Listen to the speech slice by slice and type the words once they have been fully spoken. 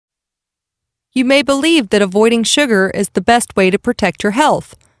You may believe that avoiding sugar is the best way to protect your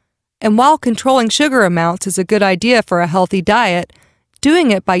health. And while controlling sugar amounts is a good idea for a healthy diet,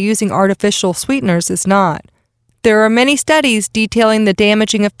 doing it by using artificial sweeteners is not. There are many studies detailing the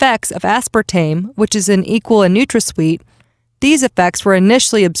damaging effects of aspartame, which is an equal in NutraSweet. These effects were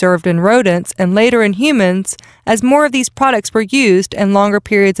initially observed in rodents and later in humans as more of these products were used and longer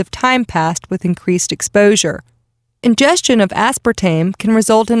periods of time passed with increased exposure. Ingestion of aspartame can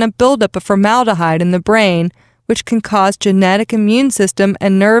result in a buildup of formaldehyde in the brain, which can cause genetic immune system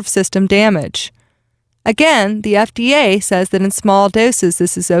and nerve system damage. Again, the FDA says that in small doses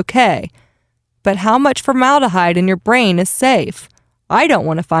this is okay. But how much formaldehyde in your brain is safe? I don't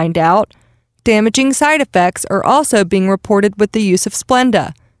want to find out. Damaging side effects are also being reported with the use of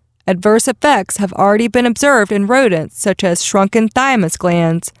Splenda. Adverse effects have already been observed in rodents such as shrunken thymus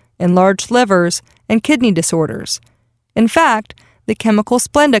glands, enlarged livers, and kidney disorders. In fact, the chemical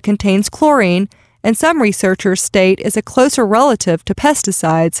Splenda contains chlorine, and some researchers state is a closer relative to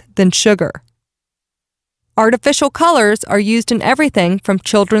pesticides than sugar. Artificial colors are used in everything from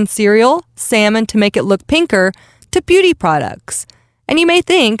children's cereal, salmon to make it look pinker, to beauty products. And you may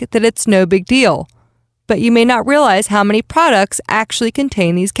think that it's no big deal, but you may not realize how many products actually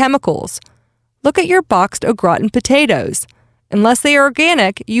contain these chemicals. Look at your boxed au gratin potatoes. Unless they are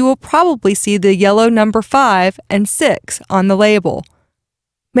organic, you will probably see the yellow number 5 and 6 on the label.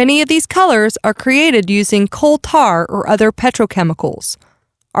 Many of these colors are created using coal tar or other petrochemicals.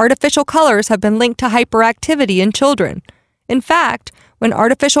 Artificial colors have been linked to hyperactivity in children. In fact, when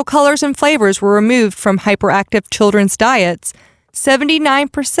artificial colors and flavors were removed from hyperactive children's diets,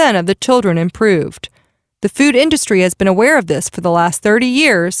 79% of the children improved. The food industry has been aware of this for the last 30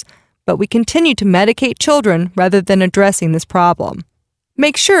 years, but we continue to medicate children rather than addressing this problem.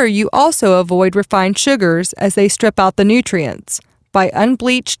 Make sure you also avoid refined sugars as they strip out the nutrients. Buy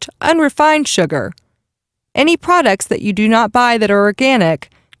unbleached, unrefined sugar. Any products that you do not buy that are organic,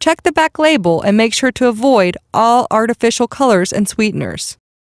 check the back label and make sure to avoid all artificial colors and sweeteners.